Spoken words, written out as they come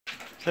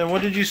Then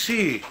what did you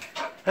see?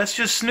 That's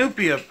just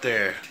Snoopy up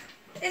there.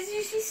 Did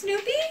you see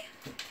Snoopy?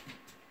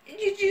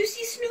 Did you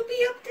see Snoopy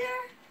up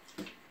there?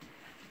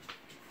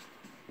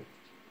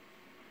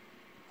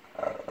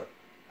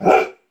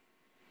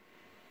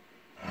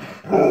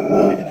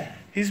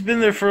 He's been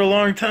there for a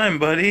long time,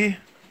 buddy.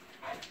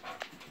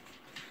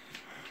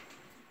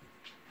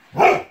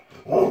 You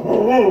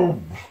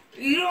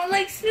don't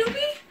like Snoopy?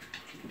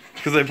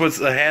 Because I put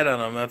a hat on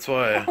him, that's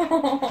why.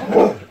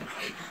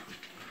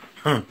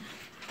 Huh.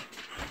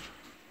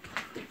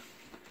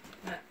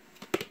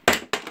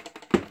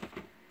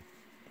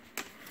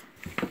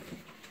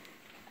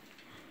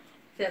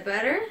 Is that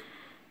better?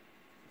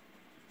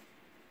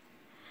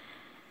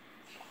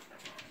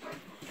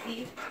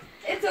 See?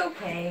 It's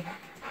okay.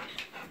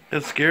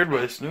 It's scared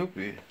by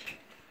Snoopy.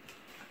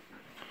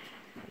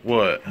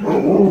 What?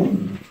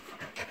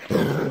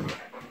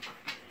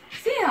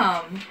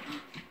 Sam!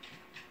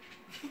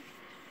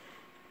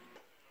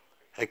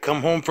 I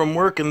come home from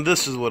work and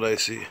this is what I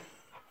see.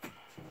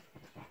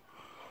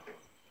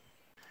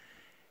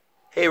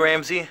 Hey,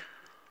 Ramsey.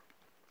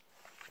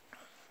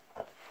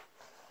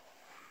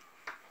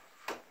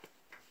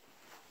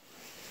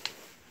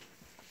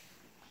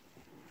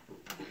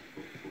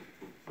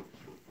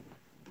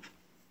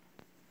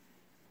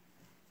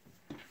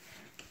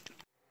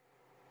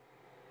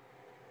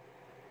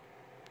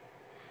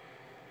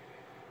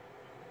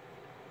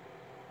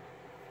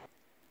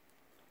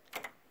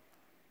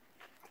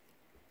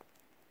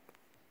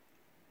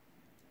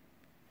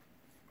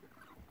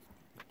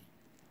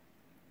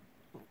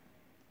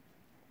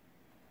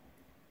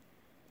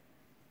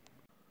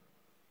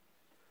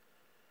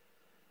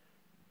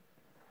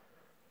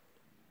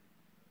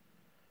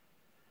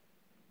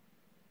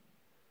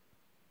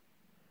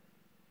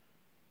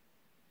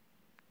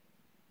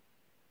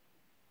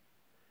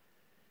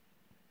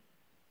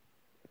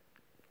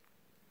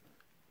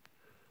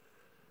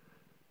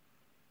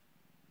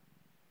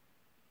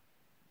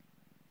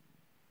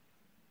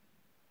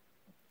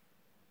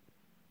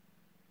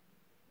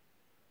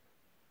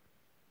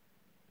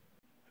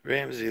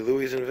 Ramsey,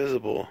 Louie's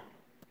invisible.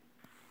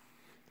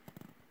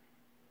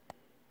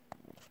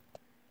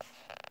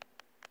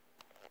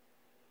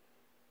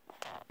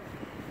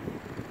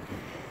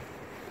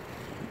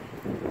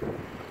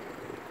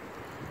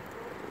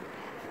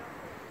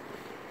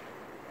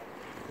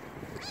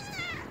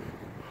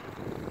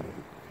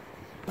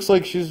 Looks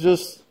like she's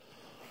just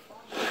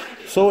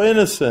so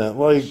innocent,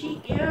 like...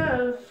 She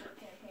is.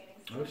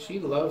 Oh, she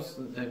loves,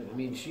 I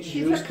mean, she's She's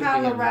used a to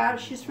being... Colorado.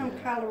 She's from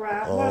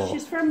Colorado. Oh. Well,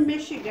 she's from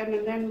Michigan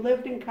and then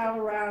lived in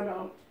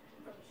Colorado.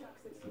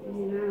 You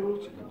know.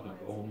 She don't want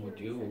to go home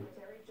with you.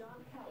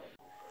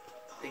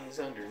 Things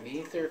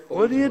underneath her.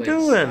 What are you like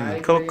doing,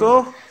 sideways.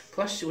 Coco?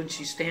 Plus, when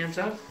she stands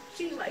up,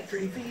 she's like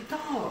 3 feet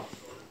tall.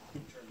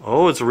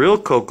 Oh, it's real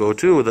Coco,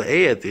 too, with an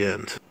A at the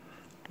end.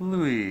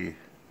 Louie.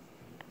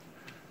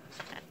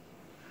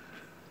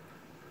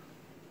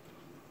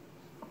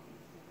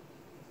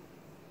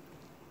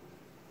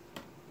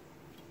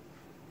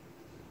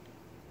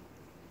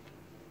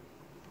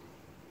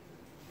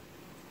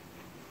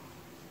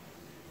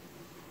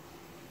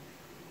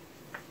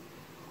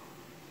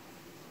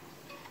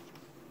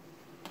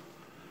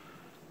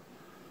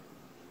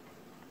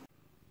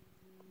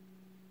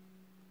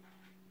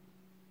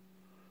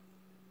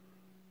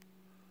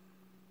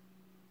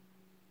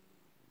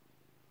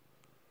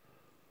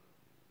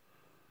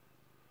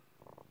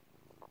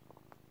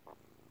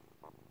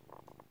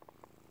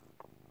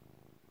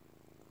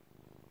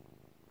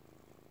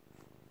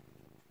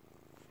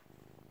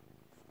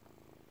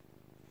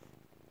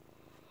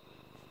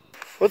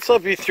 What's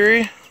up, you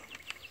three?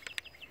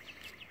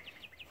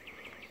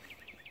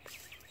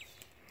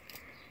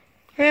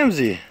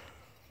 Ramsey.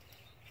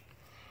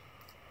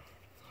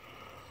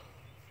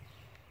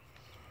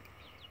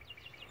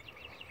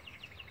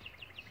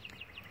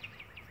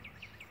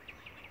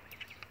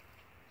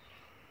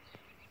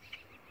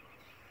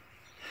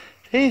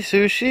 Hey,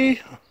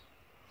 Sushi.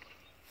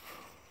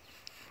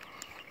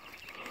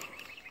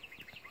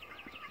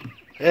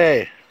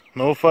 Hey,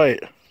 no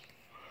fight.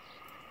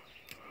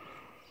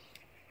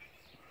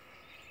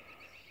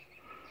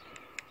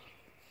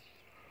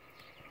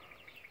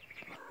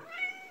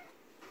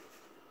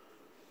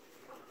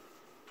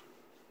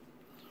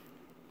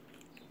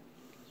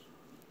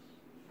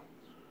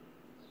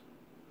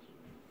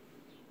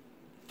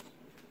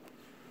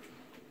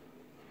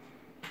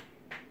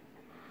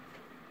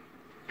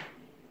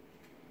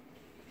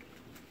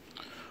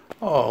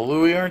 Oh,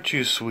 Louie, aren't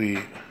you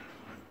sweet?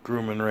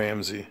 Grooming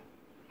Ramsey.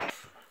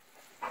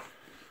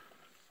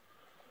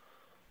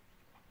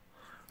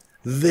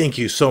 Thank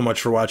you so much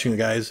for watching,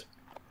 guys.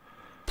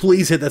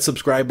 Please hit that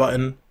subscribe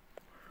button.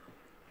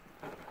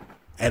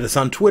 Add us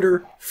on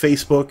Twitter,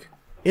 Facebook,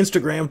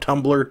 Instagram,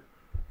 Tumblr,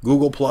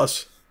 Google+,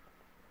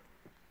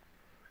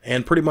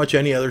 and pretty much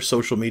any other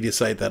social media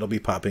site that'll be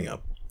popping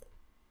up.